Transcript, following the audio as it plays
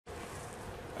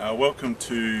Welcome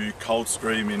to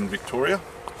Coldstream in Victoria,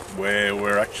 where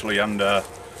we're actually under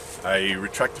a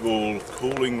retractable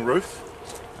cooling roof,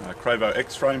 Cravo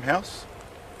X-frame house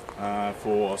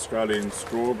for Australian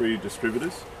strawberry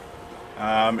distributors.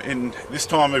 In this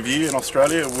time of year in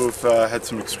Australia, we've had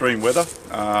some extreme weather,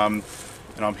 and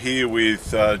I'm here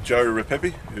with Joe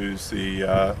Repepi, who's the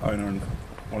owner and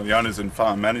one of the owners and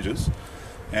farm managers.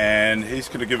 And he's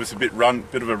going to give us a bit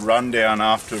of a rundown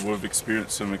after we've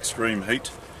experienced some extreme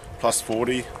heat, plus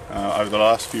 40 over the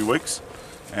last few weeks,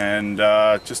 and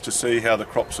just to see how the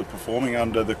crops are performing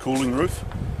under the cooling roof.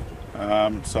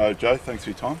 So Joe, thanks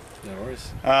for your time. No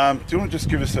worries. Do you want to just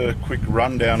give us a quick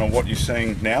rundown on what you're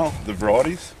seeing now, the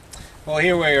varieties? Well,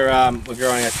 here we're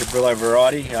growing a Cabrillo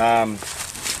variety.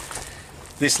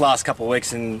 This last couple of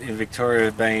weeks in Victoria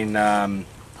have been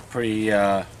pretty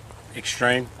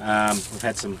extreme. We've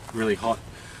had some really hot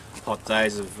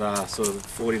days of sort of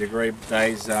 40-degree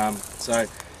days. So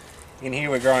in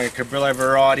here we're growing a Cabrillo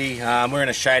variety. We're in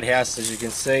a shade house, as you can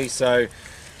see. So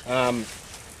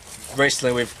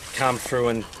recently we've come through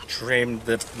and trimmed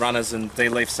the runners and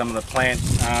de-leafed some of the plant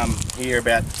here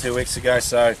about 2 weeks ago.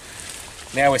 So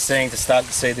now we're starting to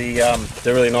see the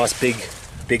really nice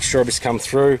big strawberries come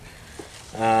through.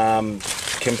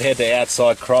 Compared to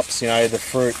outside crops, you know, the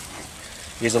fruit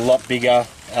is a lot bigger,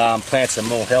 plants are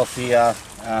more healthier,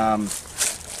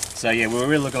 so yeah, we're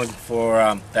really looking for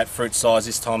that fruit size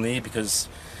this time of the year because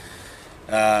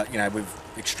you know, with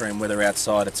extreme weather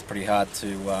outside, it's pretty hard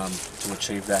to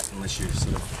achieve that unless you're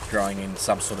sort of growing in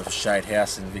some sort of shade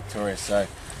house in Victoria. So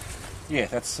yeah,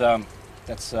 that's what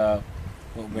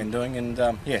we've been doing,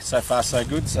 and yeah, so far so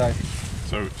good. So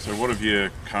what have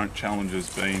your current challenges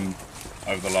been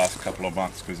over the last couple of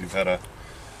months, because you've had a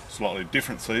slightly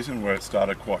different season where it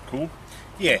started quite cool,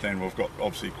 yeah, then we've got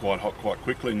obviously quite hot quite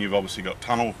quickly, and you've obviously got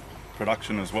tunnel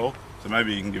production as well. So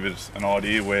maybe you can give us an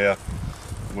idea where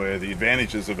the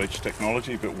advantages of each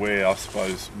technology, but where I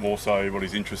suppose more so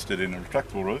everybody's interested in a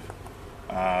retractable roof,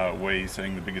 where you're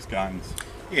seeing the biggest gains.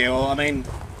 Yeah, well, I mean,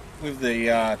 with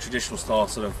the traditional style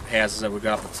sort of houses that we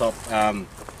got up the top,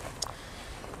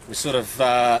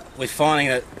 we're finding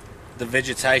that the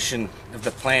vegetation of the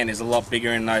plant is a lot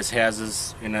bigger in those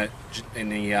houses in the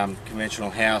conventional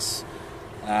house,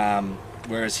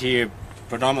 whereas here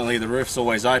predominantly the roof's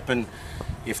always open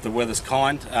if the weather's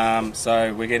kind,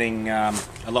 so we're getting a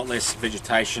lot less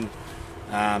vegetation,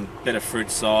 better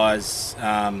fruit size, you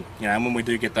know, and when we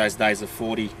do get those days of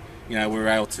 40, you know, we're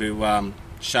able to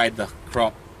shade the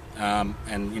crop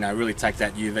and, you know, really take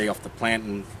that UV off the plant.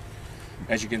 And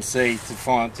as you can see,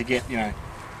 to get, you know,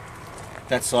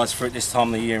 that size fruit this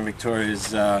time of the year in Victoria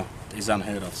is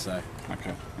unheard of. So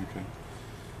okay.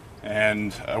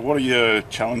 And what are your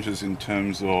challenges in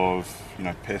terms of, you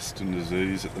know, pest and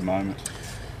disease at the moment?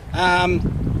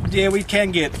 Yeah, we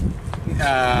can get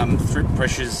fruit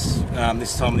pressures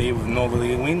this time of the year with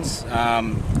northerly winds.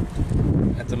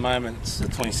 At the moment it's the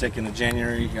 22nd of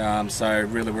January, so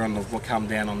really we'll come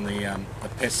down on the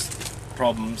pest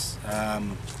problems,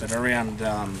 but around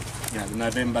you know,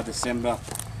 November, December,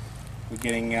 we're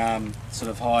getting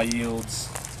sort of high yields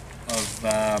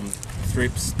of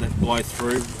thrips that blow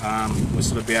through. We're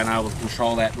sort of being able to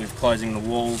control that with closing the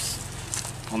walls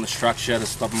on the structure to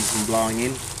stop them from blowing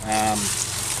in,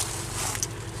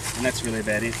 and that's really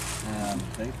about it.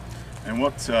 And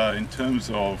what, in terms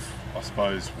of, I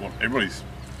suppose, what everybody's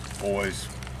always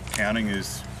counting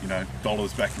is, you know,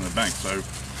 dollars back in the bank. So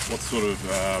what sort of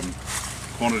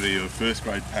quantity of first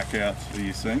grade pack out are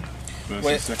you seeing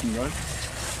versus second grade?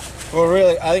 Well,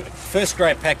 really, I think first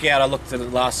grade pack out, I looked at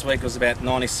it last week, was about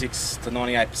 96 to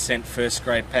 98% first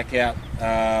grade pack out.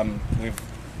 With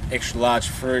extra large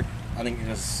fruit, I think it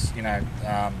was, you know,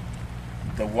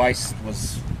 the waste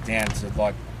was down to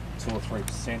like 2 or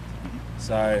 3%.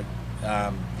 So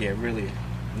yeah, really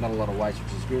not a lot of waste,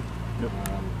 which is good. Yep.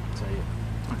 So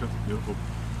yeah. Okay, beautiful.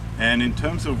 And in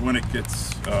terms of when it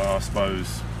gets, I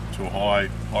suppose, to a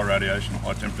high radiation,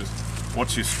 high temperatures,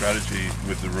 what's your strategy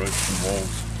with the roof and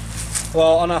walls?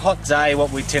 Well, on a hot day,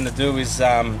 what we tend to do is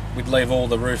we'd leave all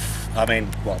the roof,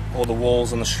 all the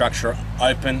walls and the structure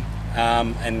open,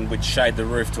 and we'd shade the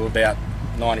roof to about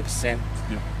 90%.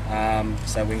 Yep.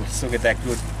 So we can still get that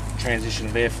good transition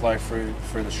of airflow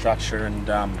through the structure, and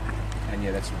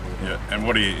yeah, that's what we're doing. Yeah, and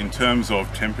what are you, in terms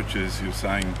of temperatures, you were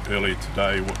saying earlier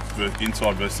today, what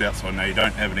inside versus outside, now you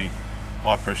don't have any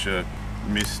high pressure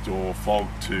mist or fog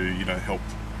to, you know, help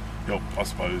I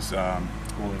suppose,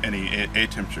 any air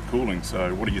temperature cooling.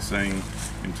 So what are you seeing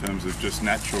in terms of just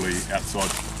naturally outside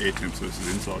air temps versus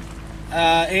inside?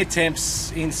 Air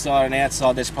temps inside and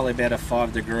outside, there's probably about a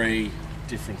 5-degree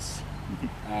difference.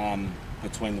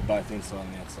 between the both inside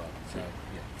and the outside. So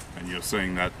yeah. And you're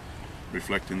seeing that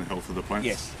reflect in the health of the plants?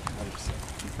 Yes, 100%.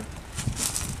 Okay.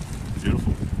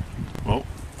 Beautiful. Well,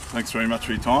 thanks very much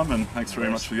for your time, and thanks very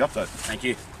much for the update. Thank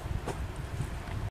you.